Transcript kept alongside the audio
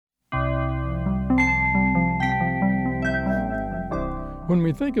When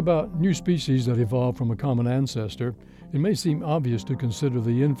we think about new species that evolved from a common ancestor, it may seem obvious to consider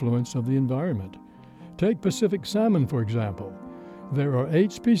the influence of the environment. Take Pacific salmon, for example. There are 8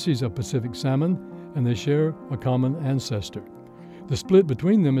 species of Pacific salmon, and they share a common ancestor. The split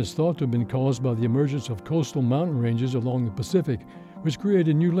between them is thought to have been caused by the emergence of coastal mountain ranges along the Pacific, which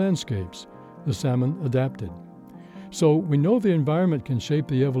created new landscapes. The salmon adapted. So we know the environment can shape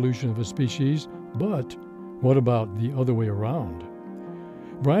the evolution of a species, but what about the other way around?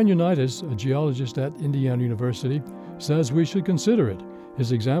 Brian Unitas, a geologist at Indiana University, says we should consider it.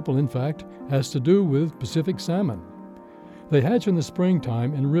 His example, in fact, has to do with Pacific salmon. They hatch in the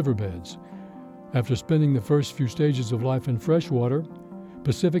springtime in riverbeds. After spending the first few stages of life in freshwater,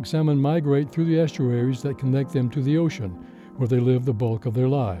 Pacific salmon migrate through the estuaries that connect them to the ocean, where they live the bulk of their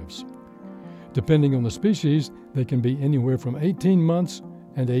lives. Depending on the species, they can be anywhere from 18 months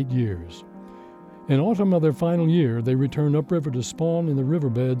and 8 years. In autumn of their final year, they return upriver to spawn in the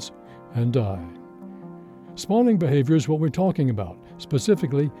riverbeds and die. Spawning behavior is what we're talking about,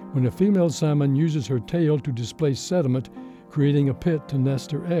 specifically when a female salmon uses her tail to displace sediment, creating a pit to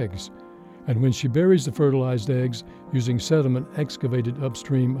nest her eggs, and when she buries the fertilized eggs using sediment excavated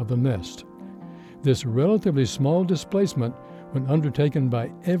upstream of the nest. This relatively small displacement, when undertaken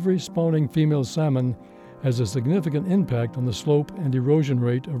by every spawning female salmon, has a significant impact on the slope and erosion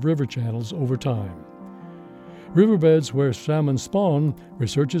rate of river channels over time. Riverbeds where salmon spawn,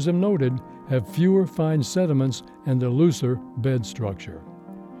 researchers have noted, have fewer fine sediments and a looser bed structure.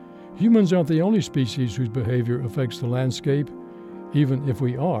 Humans aren't the only species whose behavior affects the landscape, even if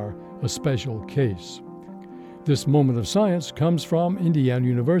we are a special case. This Moment of Science comes from Indiana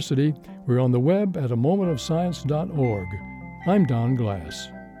University. We're on the web at amomentofscience.org. I'm Don Glass.